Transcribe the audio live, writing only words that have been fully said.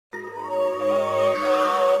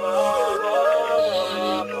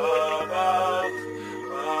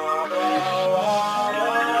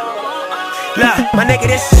Look, my nigga,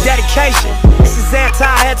 this is dedication. This is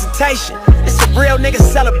anti-hesitation. It's a real nigga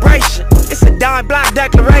celebration. It's a dime block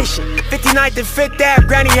declaration. 59th and 5th Ave,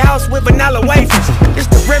 granny house with vanilla wafers. It's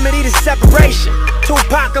the remedy to separation.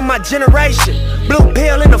 Tupac of my generation. Blue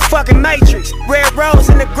pill in the fucking matrix. Red rose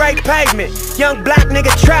in the great pavement. Young black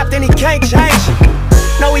nigga trapped and he can't change it.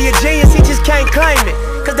 Know he a genius, he just can't claim it.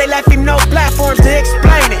 Cause they left him no platforms to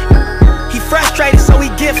explain it. He frustrated so he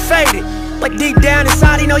get faded. But deep down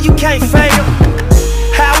inside he know you can't fade him.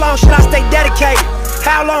 How long should I stay dedicated?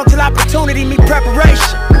 How long till opportunity meet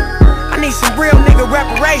preparation? I need some real nigga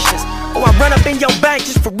reparations, or I run up in your bank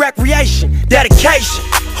just for recreation. Dedication,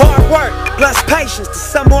 hard work, plus patience. To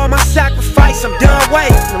some more of my sacrifice, I'm done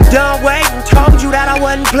waiting. Told you that I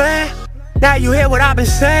wasn't playing. Now you hear what I've been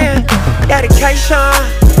saying. Dedication.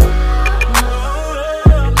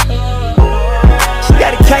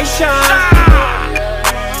 Dedication.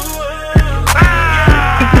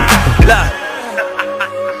 Look.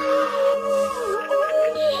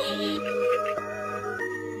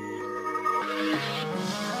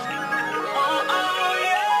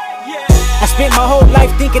 I spent my whole life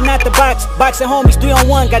thinking out the box. Boxing homies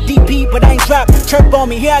 3-on-1, got DP but I ain't dropped. Chirp on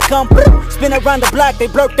me, here I come. Spin around the block, they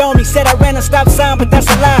blurted on me. Said I ran a stop sign, but that's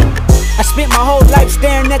a lie. I spent my whole life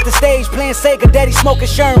staring at the stage, playing Sega, daddy smoking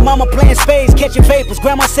Sherm, mama playing spades, catching vapors.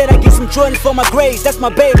 Grandma said I get some Jordans for my grades, that's my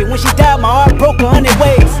baby. When she died, my heart broke 100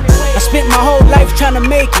 ways. I spent my whole life trying to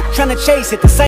make it, trying to chase it. The same